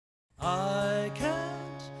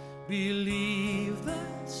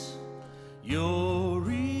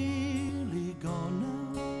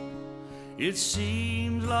It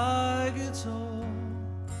seems like it's all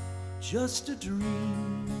just a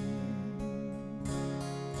dream.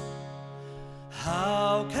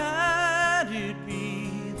 How can it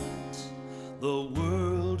be that the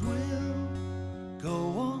world will go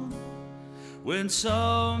on when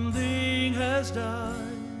something has died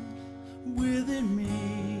within me?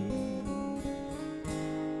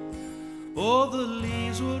 Oh, the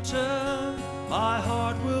leaves will turn, my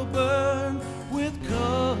heart will burn with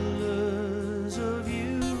colors of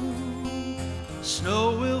you.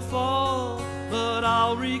 Snow will fall, but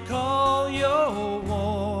I'll recall your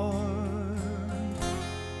warmth.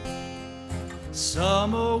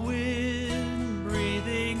 Summer wind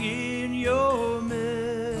breathing in your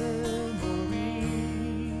memory.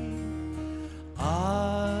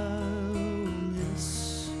 I'll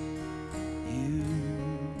miss you,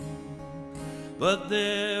 but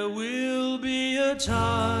there will be a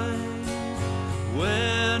time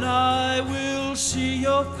when I will see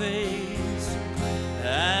your face,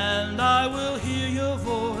 and I will hear your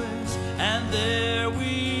voice, and there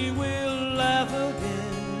we will laugh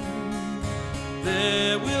again.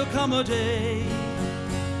 There will come a day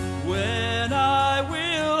when I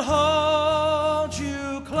will hold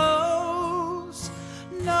you close.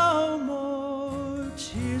 No more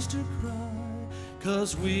tears to cry,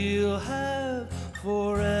 'cause we'll have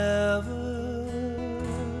forever.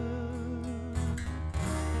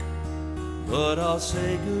 But I'll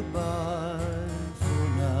say goodbye for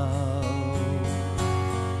now.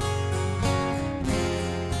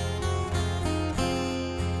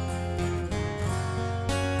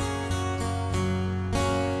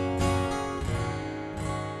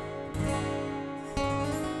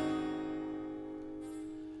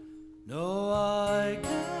 No, I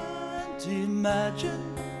can't imagine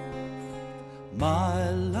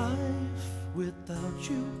my life without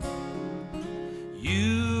you.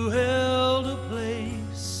 You held a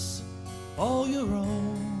place all your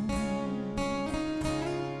own.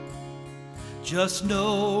 Just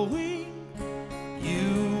knowing you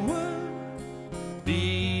were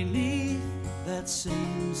beneath that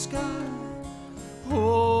same sky.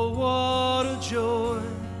 Oh, what a joy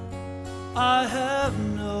I have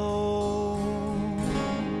known.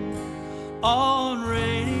 On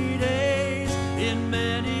rainy days, in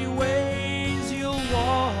many ways, you'll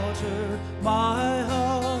water my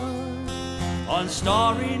heart. On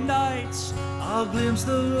starry nights, I'll glimpse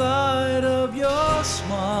the light of your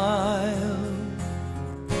smile.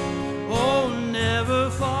 Oh, never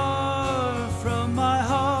far from my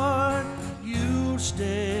heart, you'll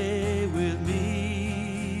stay with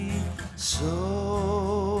me. So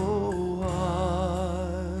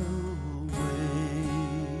I'll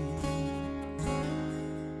wait.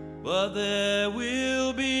 But there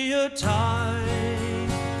will be a time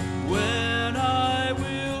when I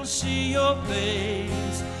will see your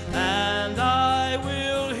face, and I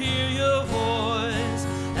will hear your voice,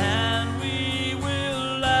 and we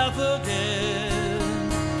will laugh again.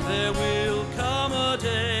 There will come a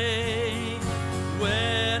day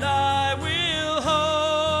when I will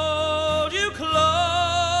hold you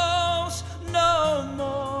close. No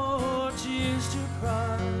more tears to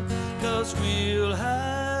cry, 'cause we'll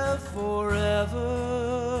have forever.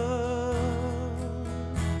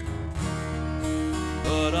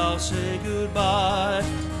 But I'll say goodbye,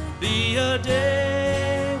 be a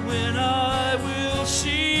day when I will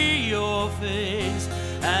see your face,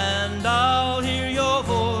 and I'll hear your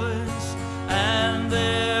voice, and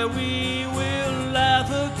there we will laugh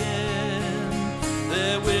again.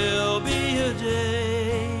 There will be a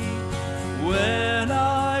day when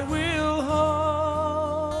I will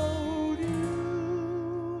hold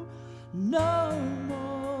you. No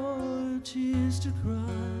more tears to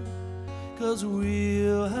cry, 'cause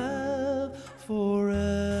we'll have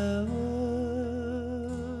forever.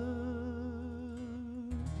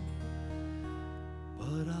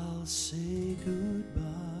 But I'll say goodbye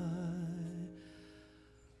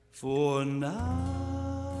for now.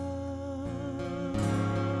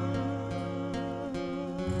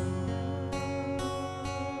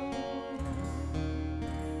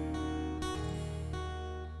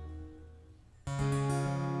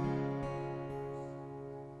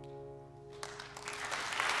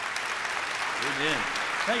 Amen.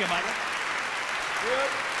 Thank you, Michael.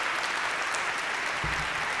 Good.